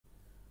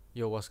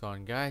Yo, what's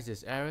going on, guys? This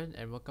is Aaron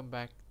and welcome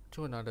back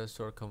to another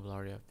sort of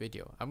Convallaria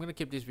video. I'm gonna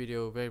keep this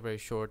video very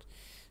short,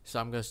 so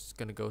I'm just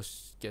gonna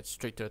get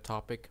straight to the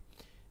topic,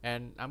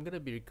 and I'm gonna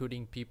be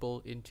recruiting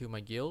people into my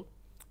guild.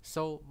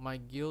 So my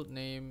guild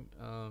name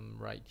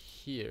right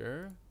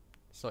here.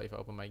 So if I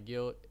open my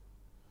guild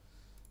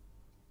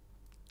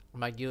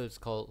is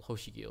called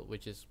Hoshi Guild,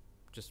 which is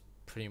just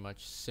pretty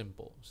much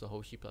simple. So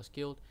Hoshi plus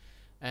guild,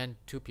 and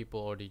 2 people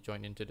already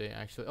joined in today.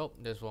 Actually, oh,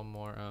 there's one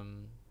more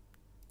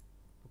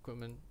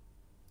recruitment.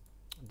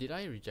 Did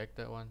I reject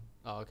that one?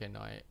 Oh, okay, no,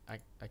 I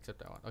accept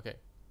that one. Okay.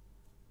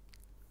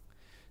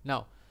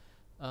 Now,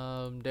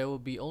 there will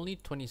be only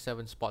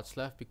 27 spots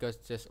left because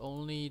there's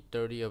only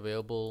 30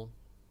 available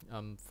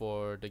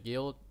for the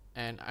guild,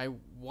 and I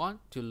want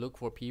to look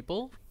for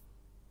people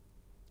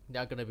that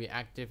are gonna be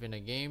active in a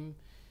game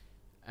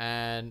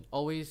and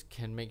always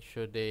can make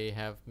sure they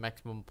have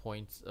maximum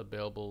points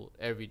available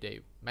every day.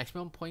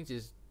 Maximum points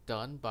is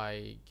done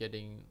by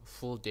getting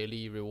full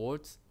daily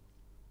rewards.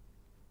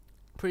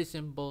 Pretty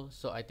simple,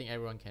 so I think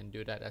everyone can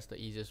do that. That's the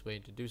easiest way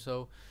to do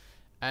so.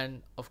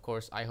 And of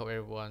course, I hope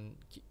everyone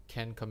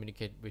can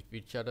communicate with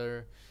each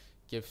other,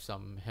 give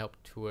some help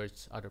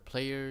towards other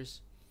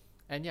players,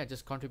 and yeah,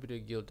 just contribute to the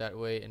guild that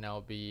way, and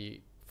I'll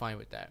be fine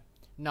with that.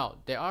 Now,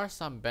 there are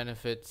some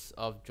benefits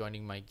of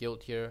joining my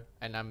guild here,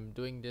 and I'm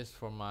doing this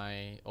for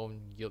my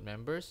own guild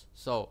members.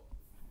 So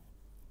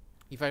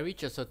if I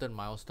reach a certain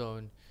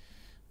milestone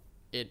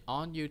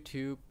on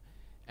YouTube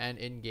and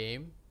in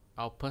game,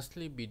 I'll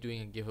personally be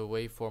doing a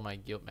giveaway for my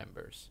guild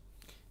members.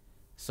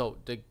 So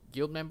the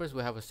guild members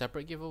will have a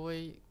separate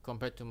giveaway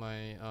compared to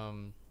my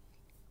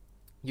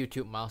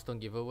YouTube milestone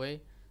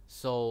giveaway.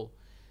 So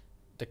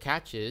the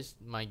catch is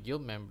my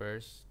guild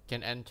members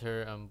can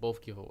enter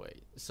both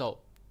giveaway. So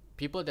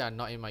people that are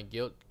not in my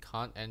guild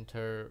can't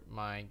enter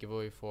my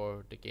giveaway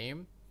for the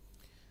game,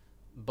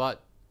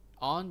 but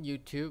on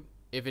YouTube,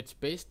 if it's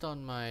based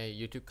on my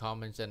YouTube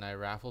comments and I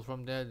raffle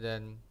from there,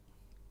 then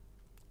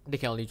they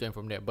can only join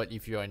from there. But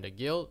if you're in the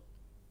guild,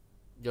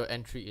 your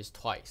entry is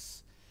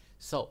twice.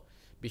 So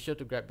be sure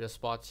to grab your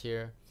spots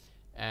here,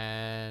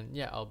 and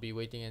yeah, I'll be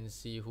waiting and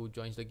see who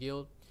joins the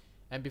guild.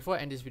 And before I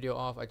end this video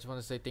off, I just want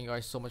to say thank you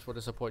guys so much for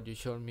the support you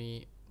showed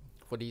me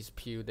for these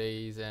few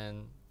days,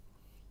 and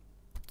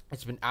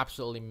it's been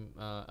absolutely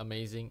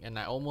amazing. And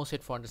I almost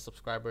hit 400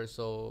 subscribers,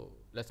 so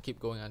let's keep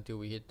going until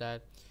we hit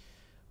that.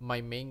 My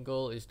main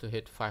goal is to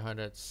hit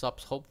 500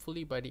 subs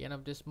hopefully by the end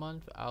of this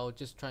month. I'll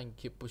just try and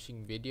keep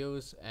pushing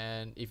videos,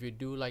 and if you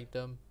do like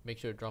them, make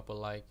sure to drop a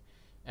like,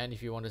 and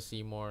if you want to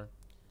see more,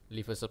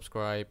 leave a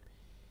subscribe.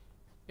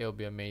 It'll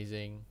be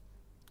amazing.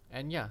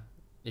 And yeah,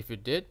 if you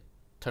did,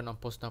 turn on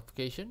post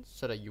notifications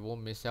so that you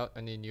won't miss out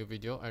any new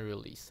video I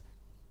release.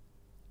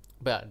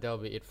 But that'll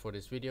be it for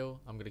this video.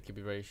 I'm gonna keep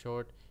it very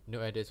short, no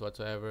edits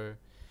whatsoever.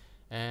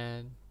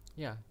 And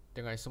yeah,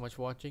 thank you guys so much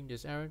for watching. This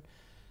is Aaron.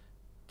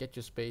 Get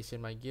your space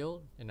in my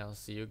guild, and I'll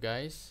see you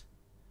guys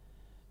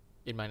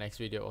in my next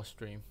video or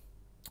stream.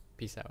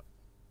 Peace out.